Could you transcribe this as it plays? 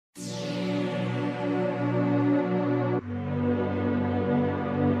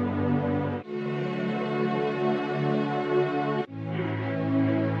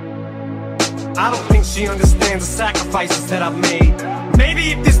I don't think she understands the sacrifices that I've made.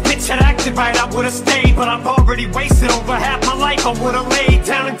 Maybe if this bitch had acted right, I would've stayed. But I've already wasted over half my life. I would've laid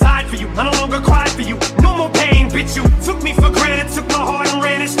down and died for you. I no longer cry for you. No more pain, bitch. You took me for granted, took my heart and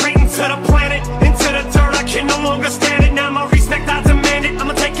ran it straight into the planet, into the dirt. I can no longer stand it. Now my respect, I demand it.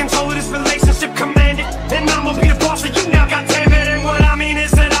 I'ma take control of this relationship, command it. And I'ma be the boss of you now, goddammit. And what I mean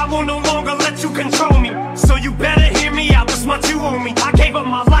is that I will no longer let you control me. So you better hear me out, this much you owe me. I gave up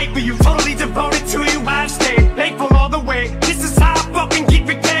my life for you, totally devoted to you. I've stayed faithful all the way. This is how I fucking keep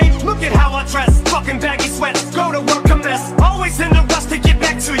it gay. Look at how I dress, fucking baggy sweats, go to work a mess. Always in a rush to get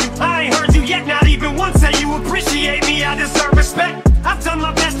back to you. I ain't heard you yet, not even once say you appreciate me. I deserve respect. I've done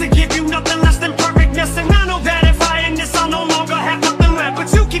my best to give you nothing less than perfectness. And I know that if I end this, I'll no longer have nothing left.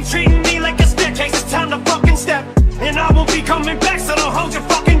 But you keep treating me like a staircase, it's time to fucking step. And I won't be coming back, so don't hold your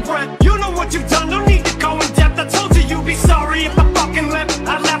fucking breath. You know what you've done, don't need to go in depth. I told you you'd be sorry if I fucking left.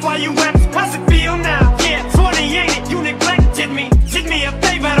 I laugh while you wept. How's it feel now? Yeah, 20 ain't it? You neglected me. Did me a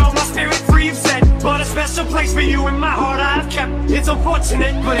favor, all my spirit free, you said. But a special place for you in my heart I've kept. It's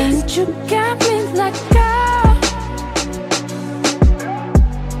unfortunate, but it's... And you got me like girl,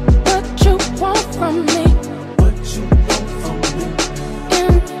 what you want from me? What you want from me?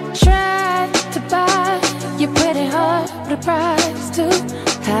 And try to buy your pretty heart, but the price too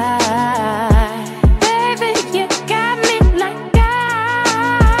high. Baby, you got me like God.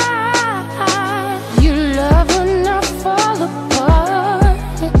 You love when I fall apart.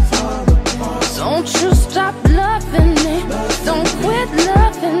 Don't you stop loving me. Don't quit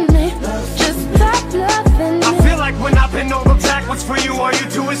loving me. Just stop loving me. I feel like when I've been over backwards for you, all you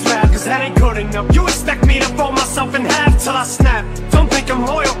do is laugh. Cause that ain't good enough. You expect me to fold myself in half till I snap. Don't think I'm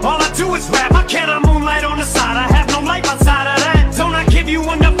loyal, all I do is rap. How can I moonlight on the side? I have no life outside of that. Don't I give you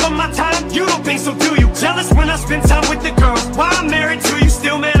enough of my time? You don't think so, do you? Jealous when I spend time with the girls. Why I'm married to you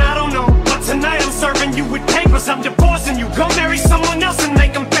still, man, I don't know. But tonight I'm serving you with papers. I'm divorcing you. Go marry someone else and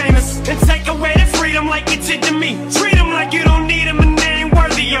make them famous. And take away the freedom like you did to me. Treat them like you don't need them and they ain't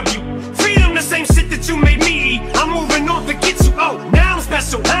worthy of you. Feed them the same shit that you made me eat. I'm moving on, forget you. Oh, now I'm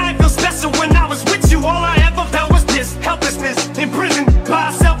special. I ain't feel special when I was with you. All I ever felt was this helplessness, imprisoned by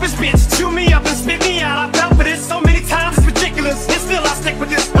a selfish bitch. Chew me up and spit me out. I fell for this so many times, it's ridiculous. And still I stick with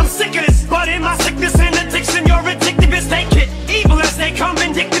this, I'm sick of this. But in my sickness and addiction, you're addictive as they get. Evil as they come,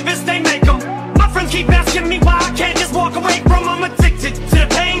 vindictive as they make them. My friends keep asking me why I can't just walk away from them. I'm addicted to the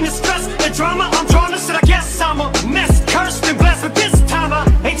pain, the stress, the drama. I'm drawn to shit, I guess I'm a mess. Cursed and blessed, but this time I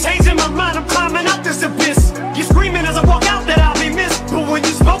ain't changing my mind. I'm climbing out this abyss. You're screaming as I walk out that I'll be missed. But when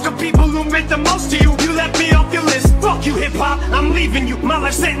you spoke of people who meant the most to you, you left me off your list. Fuck you, hip-hop, I'm leaving you. My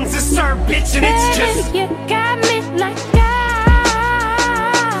life sentence is served, bitch, and it's just... Baby, you got me like